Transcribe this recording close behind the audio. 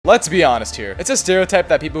Let's be honest here. It's a stereotype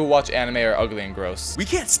that people who watch anime are ugly and gross. We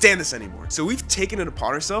can't stand this anymore, so we've taken it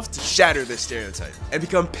upon ourselves to shatter this stereotype and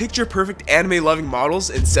become picture-perfect anime-loving models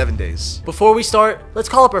in 7 days. Before we start, let's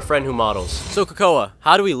call up our friend who models. So Kokoa,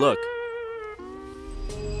 how do we look?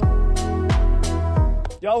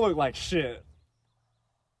 Y'all look like shit.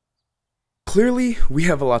 Clearly, we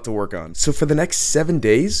have a lot to work on. So for the next 7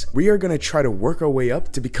 days, we are gonna try to work our way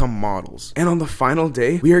up to become models. And on the final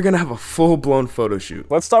day, we are gonna have a full-blown photo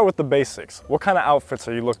shoot. Let's start with the basics. What kind of outfits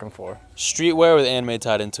are you looking for? Streetwear with anime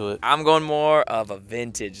tied into it. I'm going more of a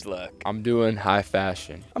vintage look. I'm doing high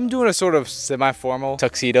fashion. I'm doing a sort of semi-formal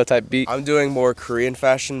tuxedo type beat. I'm doing more Korean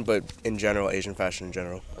fashion, but in general, Asian fashion in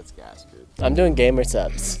general. Let's gas, dude. I'm doing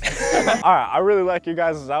GamerSupps. Alright, I really like you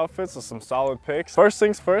guys' outfits with some solid picks. First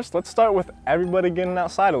things first, let's start with everybody getting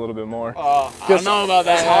outside a little bit more. I don't know about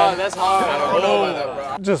that. That's hard. I don't know about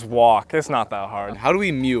that, bro. Just walk, it's not that hard. How do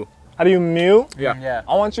we mew? How do you mew? Yeah.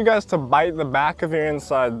 I want you guys to bite the back of your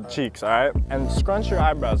inside cheeks, alright? And scrunch your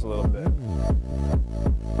eyebrows a little bit.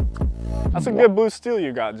 That's a good blue steel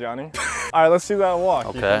you got, Johnny. Alright, let's see that walk.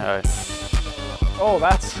 Okay, alright. Oh,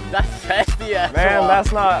 that's hefty. man,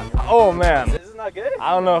 that's not, oh man. This is not good.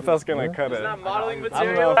 I don't know if that's gonna cut it. It's not modeling I don't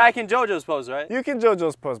material. know. I can JoJo's pose, right? You can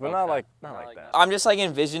JoJo's pose, but not like that. I'm just like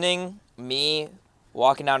envisioning me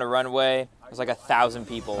walking down a runway. There's like 1,000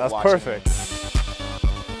 people That's watching. perfect.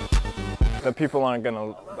 The people aren't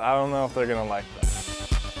gonna, I don't know if they're gonna like that.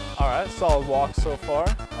 All right, solid walk so far.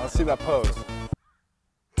 Let's see that pose.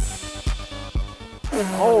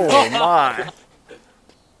 Oh my.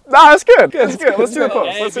 Nah, it's good. It's good. Let's see the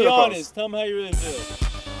pose. Let's see the pose. Tell me how you really feel.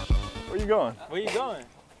 Where you going? Where you going?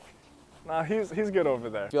 Nah, he's good over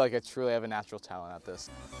there. I feel like I truly have a natural talent at this.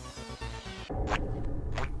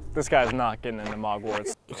 This guy's not getting into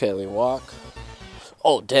Mogwarts. Okay, we walk.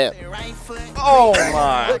 Oh, damn. Oh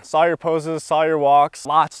my. Saw your poses, saw your walks.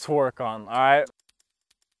 Lots to work on, all right?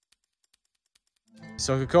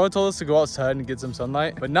 So Kokoa told us to go outside and get some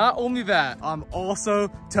sunlight, but not only that, I'm also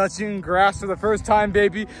touching grass for the first time,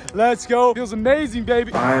 baby. Let's go. Feels amazing,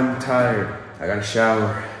 baby. I'm tired. I gotta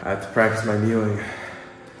shower. I have to practice my mewing.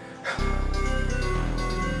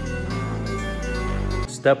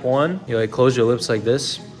 Step 1, you like close your lips like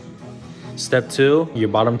this. Step 2, your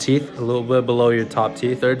bottom teeth a little bit below your top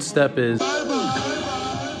teeth. Third step is.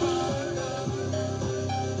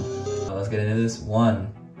 Let's get into this.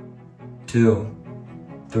 1, 2,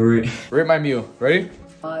 3. Rate my mew. Ready?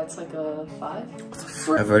 It's like a 5.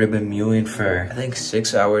 I've already been mewing for I think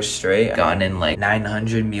 6 hours straight. Gotten in like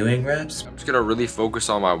 900 mewing reps. I'm just gonna really focus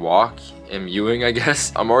on my walk and mewing, I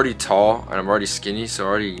guess. I'm already tall and I'm already skinny, so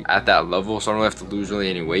already at that level, so I don't have to lose really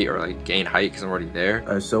any weight or like gain height because I'm already there.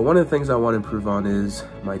 Alright, so one of the things I want to improve on is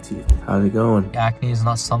my teeth. How's it going? Acne is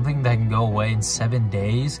not something that can go away in 7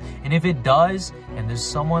 days. And if it does, and there's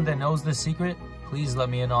someone that knows the secret, please let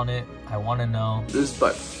me in on it. I want to know. This is by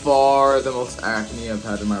far the most acne I've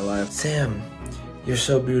had in my life. Sam, you're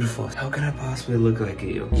so beautiful. How can I possibly look like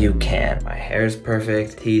you? You can. My hair is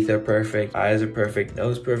perfect, teeth are perfect, eyes are perfect,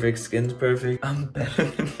 nose perfect, skin's perfect. I'm better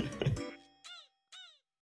than you.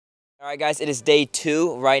 All right, guys, it is day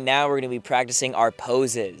 2. Right now, we're gonna be practicing our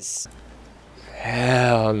poses.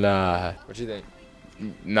 Hell nah. What you think?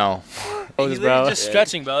 No. Poses, bro. Just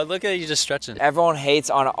stretching, bro. Look at you just stretching. Everyone hates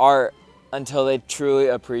on art until they truly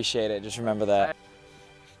appreciate it. Just remember that.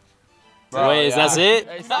 Bro, wait, is that it?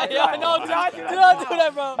 Yeah, no, do not do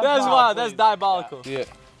that, bro. That's wild. That's diabolical.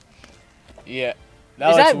 Yeah.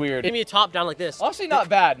 That looks weird. Give me a top down like this. Actually, not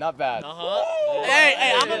bad. Not bad.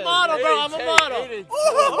 Hey, I'm a model, bro. I'm a model.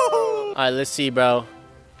 All right, let's see, bro.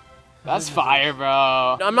 That's fire,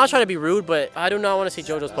 bro. I'm not trying to be rude, but I do not want to see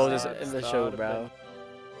JoJo's poses in the show, bro.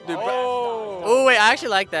 Dude, Oh, wait, I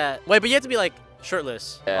actually like that. Wait, but you have to be like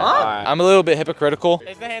shirtless. Yeah. Right. I'm a little bit hypocritical.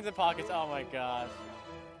 It's the hands in pockets. Oh my gosh.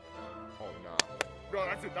 Bro,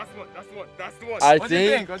 that's it. That's the one. I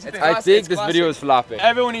think this video is flopping.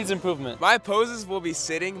 Everyone needs improvement. My poses will be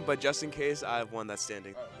sitting, but just in case, I have one that's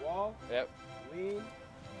standing. Wall. Yep. Lean.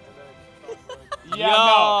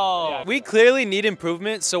 Yo. We clearly need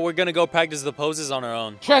improvement, so we're gonna go practice the poses on our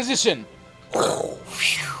own. Transition.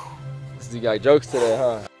 You got jokes today,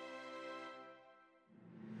 huh?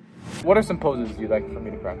 What are some poses you'd like for me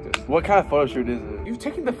to practice? What kind of photo shoot is it? You've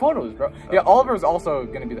taken the photos, bro. Yeah, Oliver's also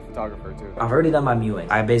gonna be the photographer too. I've already done my mewing.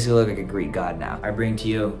 I basically look like a Greek god now. I bring to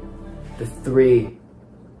you the 3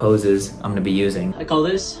 poses I'm gonna be using. I call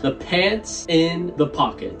this the pants in the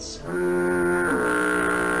pockets. You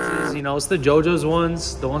know, it's the JoJo's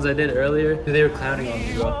ones, the ones I did earlier. They were clowning on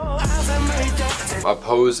me, bro. My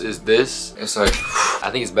pose is this. It's like, I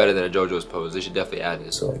think it's better than a JoJo's pose. They should definitely add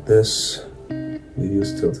it. So like this. Maybe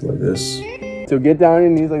it's tilted like this. So get down on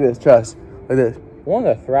your knees like this, trust. Like this. One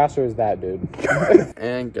of the thrasher is that, dude.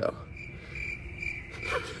 And go.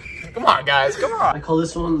 Come on, guys, come on. I call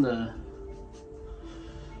this one the...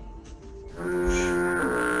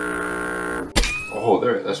 Oh,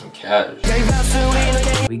 that's some cash.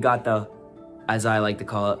 We got the, as I like to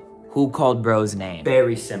call it, who called bro's name.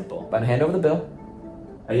 Very simple. But hand over the bill.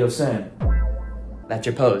 Hey, yo, Sam. That's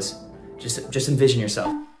your pose. Just envision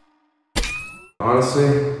yourself.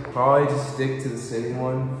 Honestly, probably just stick to the same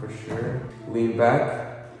one for sure. Lean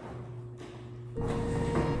back.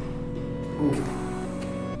 Ooh.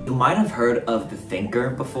 You might have heard of the thinker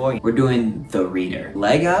before. We're doing the reader.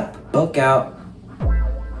 Leg up, book out.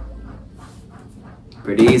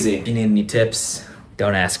 Pretty easy. If you need any tips,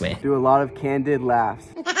 don't ask me. Do a lot of candid laughs.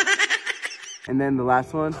 And then the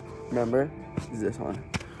last one, remember, is this one.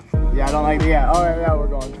 Yeah, I don't like, yeah, all right, yeah, we're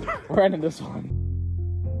going. We're ending this one.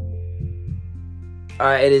 All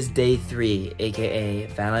right, it is day 3, AKA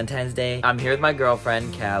Valentine's Day. I'm here with my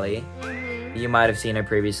girlfriend, Callie. You might have seen her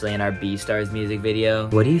previously in our B-Stars music video.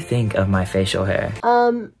 What do you think of my facial hair?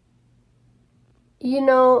 You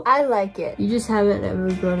know, I like it. You just haven't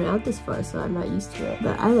ever grown it out this far, so I'm not used to it.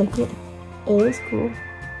 But I like it. It is cool.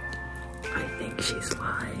 I think she's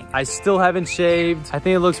lying. I still haven't shaved. I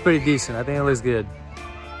think it looks pretty decent. I think it looks good.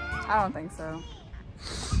 I don't think so.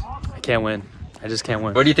 I can't win. I just can't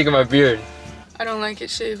win. What do you think of my beard? I don't like it,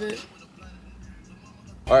 shave it.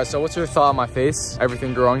 All right, so what's your thought on my face?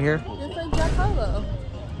 Everything growing here? You look like Jack Harlow.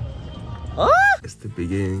 Huh? It's the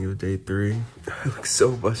beginning of day 3. I look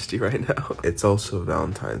so busty right now. It's also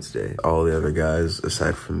Valentine's Day. All the other guys,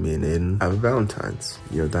 aside from me and Aiden, have a Valentine's.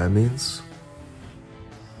 You know what that means?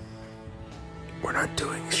 We're not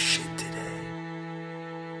doing shit today.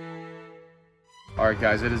 All right,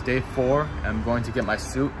 guys, it is day 4. And I'm going to get my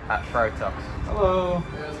suit at Friar Tux. Hello.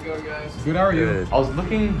 Hey, how's it going, guys? Good, how are you? Good. I was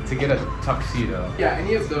looking to get a tuxedo. Yeah,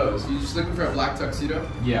 any of those. You just looking for a black tuxedo?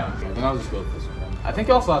 Yeah, then I'll just go with this one. I think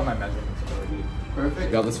you also have my measurements already.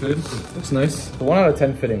 Perfect. Got this fitted? Looks nice. The 1 out of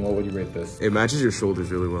 10 fitting, what would you rate this? It matches your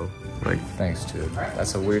shoulders really well. Like, Thanks, dude.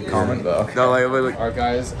 That's a weird comment, though. no, like. All right,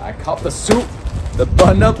 guys, I caught the suit, the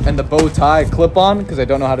button up, and the bow tie clip on because I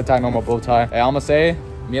don't know how to tie a normal bow tie. Hey, I'm gonna say,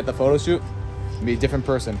 me at the photo shoot, be a different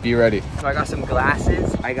person. Be ready. So I got some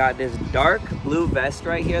glasses. I got this dark blue vest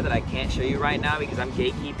right here that I can't show you right now because I'm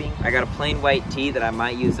gatekeeping. I got a plain white tee that I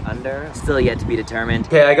might use under. Still yet to be determined.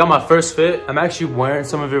 Okay, I got my first fit. I'm actually wearing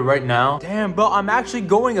some of it right now. Damn, bro, I'm actually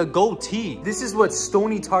going a gold tee. This is what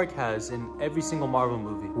Stony Tark has in every single Marvel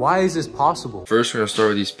movie. Why is this possible? First, we're gonna start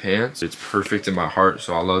with these pants. It's perfect in my heart,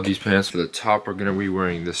 so I love these pants. For the top, we're gonna be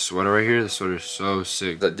wearing this sweater right here. The sweater is so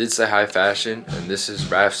sick. I did say high fashion, and this is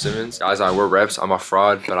Raph Simmons. Guys, I wear reps. I'm a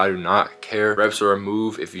fraud, but I do not care. Reps are a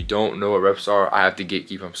move. If you don't know what reps are, I have to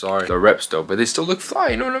gatekeep. I'm sorry. They're reps though, but they still look fly.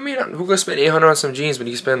 You know what I mean? Who gonna spend 800 on some jeans when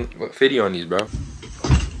you can spend what, 50 on these, bro?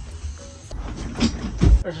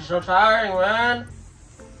 This is so tiring, man.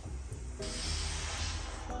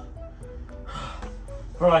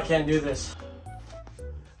 Bro, I can't do this.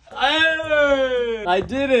 I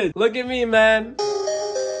did it. Look at me, man.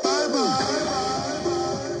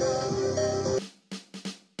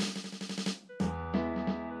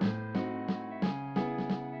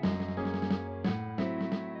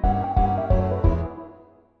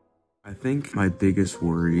 I think my biggest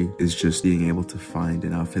worry is just being able to find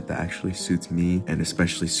an outfit that actually suits me and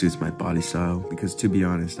especially suits my body style, because to be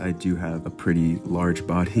honest, I do have a pretty large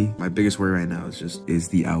body. My biggest worry right now is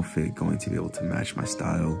the outfit going to be able to match my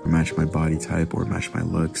style, or match my body type, or match my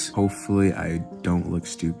looks. Hopefully I don't look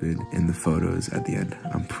stupid in the photos at the end.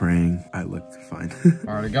 I'm praying I look fine.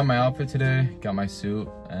 All right, I got my outfit today, got my suit,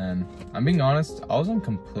 and I'm being honest, I wasn't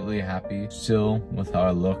completely happy still with how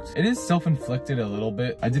I looked. It is self-inflicted a little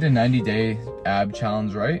bit. I did a 90-day ab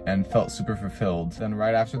challenge, right? And felt super fulfilled. Then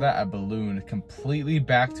right after that, I ballooned completely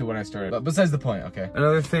back to when I started. But besides the point, okay.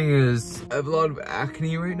 Another thing is, I have a lot of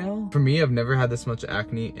acne right now. For me, I've never had this much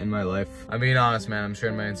acne in my life. I'm being honest, man, I'm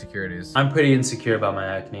sharing my insecurities. I'm pretty insecure about my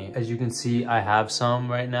acne. As you can see, I have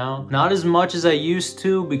some right now. Not as much as I used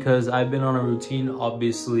to because I've been on a routine.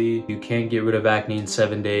 Obviously, you can't get rid of acne in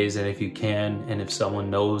 7 days, and if you can, and if someone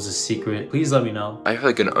knows a secret, please let me know. I have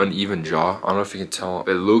like an uneven jaw. I don't know if you can tell,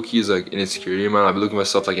 but low-key is like an insecurity of mine. I've been looking at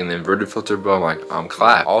myself like in the inverted filter, but I'm like, I'm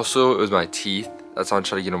clapped. Also, it was my teeth. That's why I'm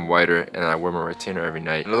trying to get them whiter, and I wear my retainer every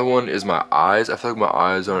night. Another one is my eyes. I feel like my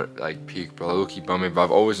eyes aren't like peak, bro. They low key bum me, but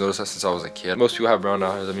I've always noticed that since I was a kid. Most people have brown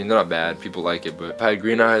eyes. I mean, they're not bad. People like it, but if I had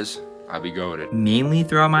green eyes, I'd be going with it. Mainly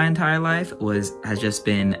throughout my entire life has just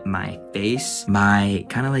been my face, my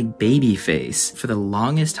kind of like baby face. For the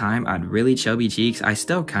longest time, I had really chubby cheeks. I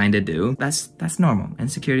still kind of do. That's normal.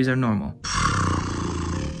 Insecurities are normal.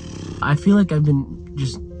 I feel like I've been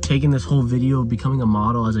just taking this whole video of becoming a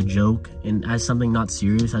model as a joke and as something not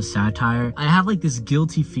serious, as satire. I have like this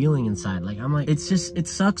guilty feeling inside. Like I'm like, it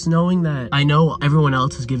sucks knowing that I know everyone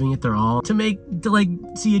else is giving it their all to like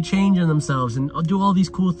see a change in themselves and do all these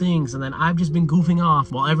cool things, and then I've just been goofing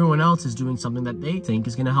off while everyone else is doing something that they think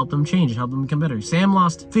is gonna help them change and help them become better. Sam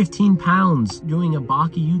lost 15 pounds doing a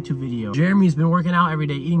Baki YouTube video. Jeremy's been working out every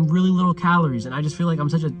day, eating really little calories, and I just feel like I'm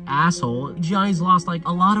such an asshole. Johnny's lost like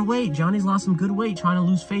a lot of weight. Johnny's lost some good weight trying to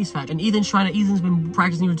lose face fat. And Ethan's been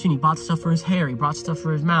practicing routine. He bought stuff for his hair. He brought stuff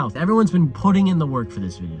for his mouth. Everyone's been putting in the work for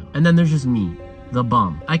this video. And then there's just me, the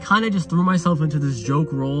bum. I kind of just threw myself into this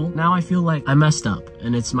joke role. Now I feel like I messed up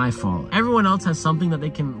and it's my fault. Everyone else has something that they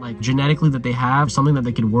can like genetically that they have, something that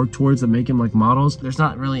they can work towards that make them like models. There's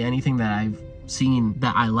not really anything that I've seen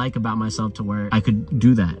that I like about myself to where I could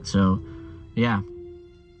do that. So yeah.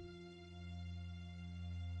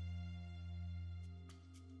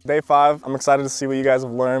 Day 5, I'm excited to see what you guys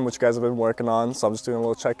have learned, what you guys have been working on, so I'm just doing a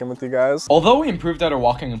little check-in with you guys. Although we improved at our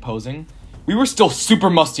walking and posing, we were still super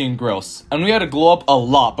musty and gross, and we had to glow up a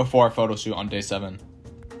lot before our photo shoot on day 7.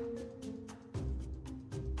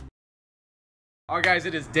 Alright guys,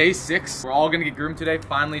 it is day 6. We're all gonna get groomed today,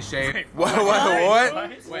 finally shave. Wait, what?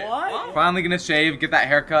 What? Finally gonna shave, get that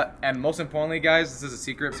haircut, and most importantly guys, this is a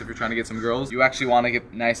secret, so if you're trying to get some girls, you actually want to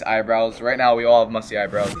get nice eyebrows. Right now we all have musty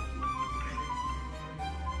eyebrows.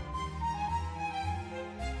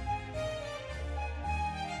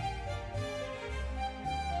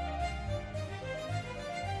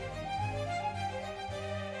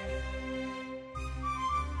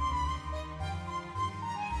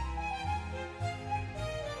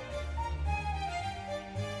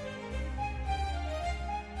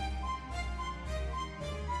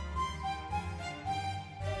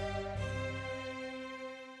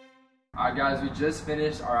 Alright guys, we just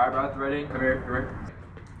finished our eyebrow threading. Come here, come here.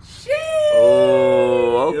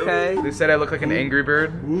 Oh, okay. They said I look like an angry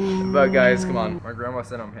bird. But guys, come on. My grandma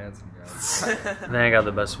said I'm handsome, guys. Then I got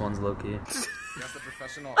the best ones, low-key. That's the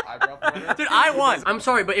professional eyebrow threader. Dude, I won. I'm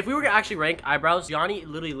sorry, but if we were to actually rank eyebrows, Johnny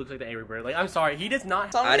literally looks like the angry bird. Like, I'm sorry, he does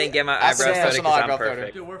not. I didn't get my eyebrows threaded because I'm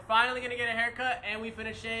perfect. Dude, we're finally gonna get a haircut, and we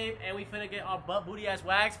finna shave, and we finna get our butt booty ass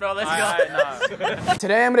wax, bro. Let's go.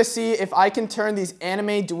 Today I'm gonna see if I can turn these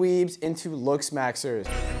anime dweebs into looks maxers.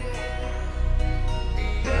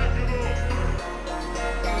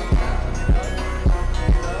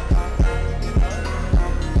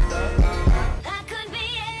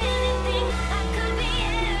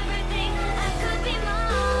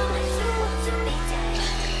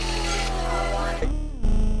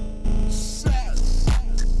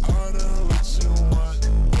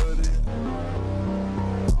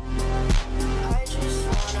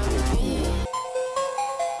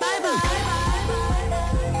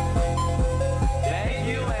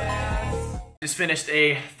 Just finished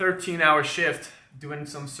a 13-hour shift doing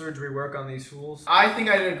some surgery work on these fools. I think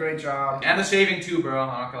I did a great job. And the shaving too, bro. I'm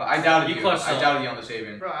not gonna lie. I doubted you. clutched I up. doubted you on the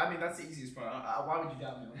shaving. Bro, I mean, that's the easiest part. Why would you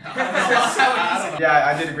doubt me? Yeah,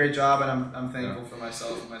 I did a great job, and I'm thankful for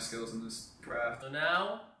myself and my skills in this craft. So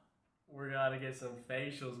now, we're gonna get some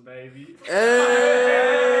facials, baby.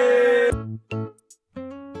 Hey!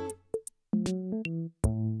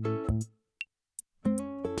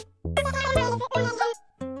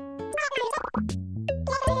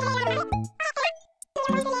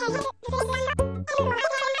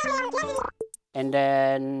 And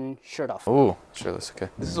then shirt off. Ooh, shirtless, okay.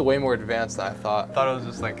 This is way more advanced than I thought. I thought it was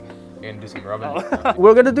just like, you're gonna do some rubbing.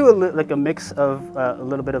 We're gonna do like a mix of a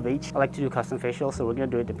little bit of each. I like to do custom facials, so we're gonna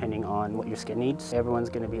do it depending on what your skin needs. Everyone's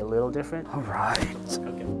gonna be a little different. All right.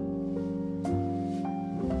 Okay.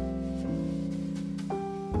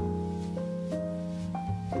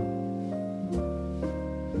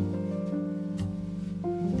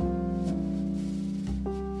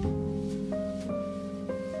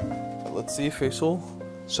 Let's see facial.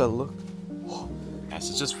 Should I look? Yes,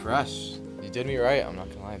 it's just fresh. You did me right, I'm not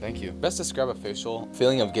gonna lie, thank you. Best describe a facial.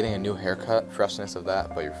 Feeling of getting a new haircut, freshness of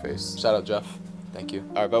that, but your face. Shout out Jeff, thank you.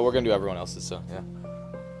 All right, but we're gonna do everyone else's, so yeah.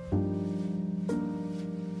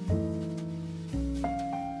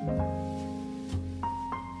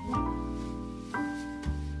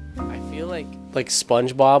 I feel like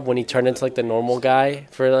SpongeBob when he turned into like the normal guy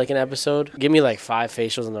for like an episode. Give me like 5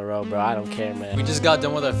 facials in a row, bro. I don't care, man. We just got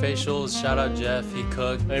done with our facials. Shout out Jeff, he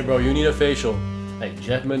cooked. Hey, bro, you need a facial. Hey,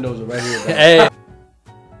 Jeff Mendoza right here. Bro. Hey.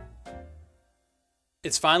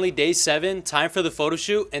 It's finally day 7, time for the photo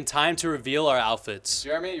shoot, and time to reveal our outfits.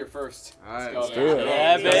 Jeremy, you're first. All right, let's do it.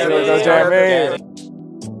 Yeah, baby. There goes Jeremy.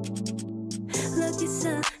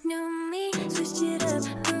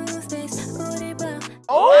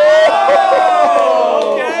 Oh!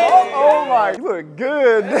 Okay. dog. You look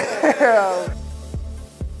good. Damn.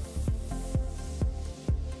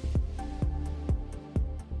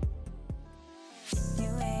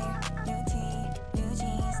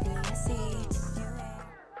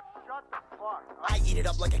 I eat it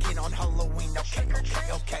up like a kid on Halloween. Okay.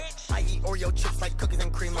 I eat Oreo chips like cookies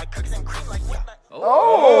and cream, like cookies and cream, like yeah.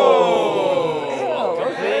 Oh!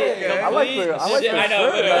 Okay. I like the I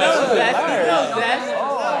know.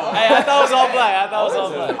 Hey, I thought it was all black.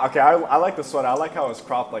 Okay, I like the sweater. I like how it's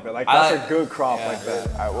cropped like that. Like that's a good crop like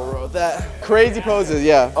that. All right, we'll roll with that. Crazy poses,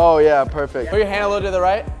 yeah. Oh yeah, perfect. Put your hand a little to the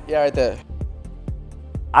right. Yeah, right there.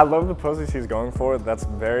 I love the poses he's going for. That's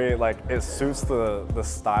very, like, it suits the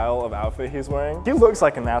style of outfit he's wearing. He looks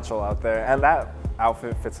like a natural out there, and that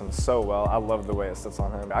outfit fits him so well. I love the way it sits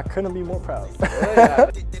on him. I couldn't be more proud.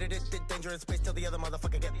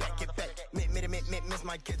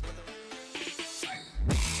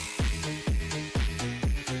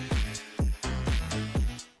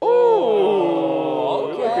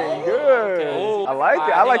 I like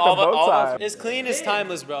it. I like the bow tie. It's clean, it's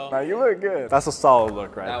timeless, bro. Now you look good. That's a solid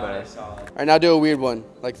look right there. All right, now do a weird one,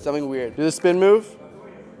 like something weird. Do the spin move.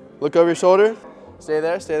 Look over your shoulder. Stay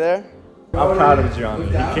there, stay there. I'm proud of Johnny.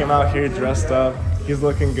 He came out here dressed up. He's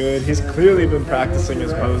looking good. He's clearly been practicing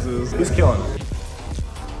his poses. He's killing it.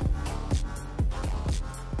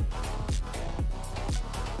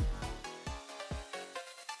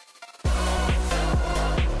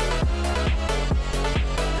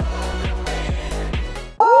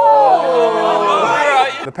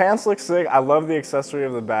 The pants look sick. I love the accessory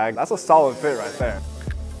of the bag. That's a solid fit right there.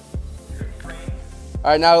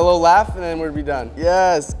 All right, now a little laugh and then we'll be done.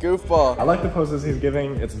 Yes, goofball. I like the poses he's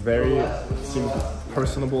giving. It's very, seems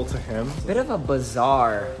personable to him. Bit of a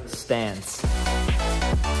bizarre stance.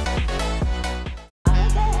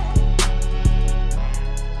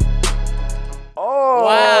 Oh!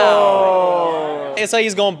 Wow! It's like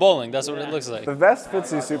he's going bowling. That's what it looks like. The vest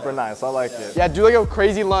fits you super nice. I like it. Yeah, do like a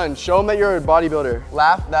crazy lunge. Show him that you're a bodybuilder.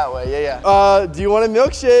 Laugh that way, yeah. Do you want a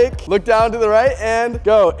milkshake? Look down to the right and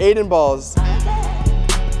go, Aiden balls.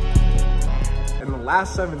 In the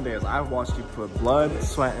last 7 days, I've watched you put blood,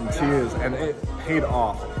 sweat, and tears, and it paid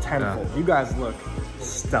off tenfold. Yeah. You guys look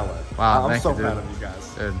stellar. Wow, I'm so you, proud of you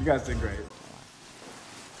guys. Dude. You guys did great.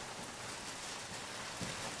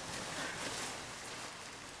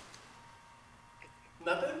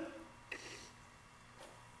 Nothing?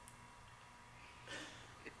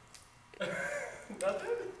 Nothing?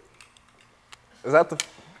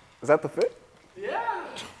 Is that the fit? Yeah.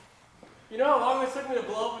 You know how long it took me to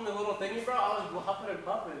blow up in the little thingy, bro? I was huffing and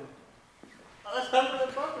puffing.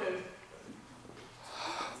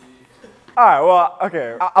 All right, well,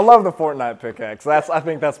 okay. I love the Fortnite pickaxe. I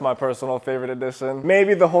think that's my personal favorite addition.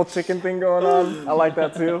 Maybe the whole chicken thing going on. I like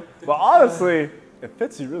that too. But honestly, it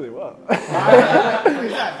fits you really well. Is that a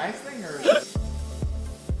nice thing or?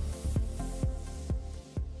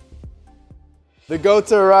 The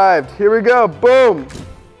goats arrived. Here we go, boom.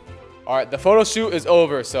 All right, the photo shoot is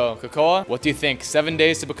over. So, Kakoa, what do you think? 7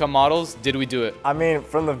 days to become models? Did we do it? I mean,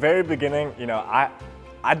 from the very beginning, you know, I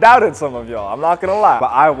doubted some of y'all, I'm not gonna lie.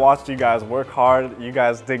 But I watched you guys work hard. You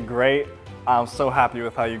guys did great. I'm so happy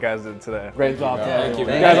with how you guys did today. Great job. Thank you.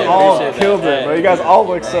 You guys all killed it, bro. You guys all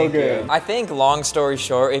look so good. I think, long story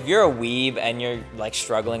short, if you're a weeb and you're like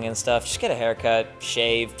struggling and stuff, just get a haircut,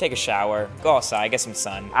 shave, take a shower, go outside, get some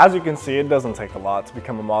sun. As you can see, it doesn't take a lot to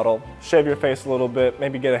become a model. Shave your face a little bit,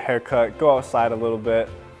 maybe get a haircut, go outside a little bit,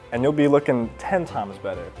 and you'll be looking 10 times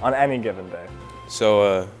better on any given day.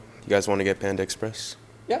 So, you guys want to get Panda Express?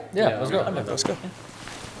 Yeah, let's go. Let's go.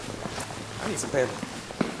 I need some Panda.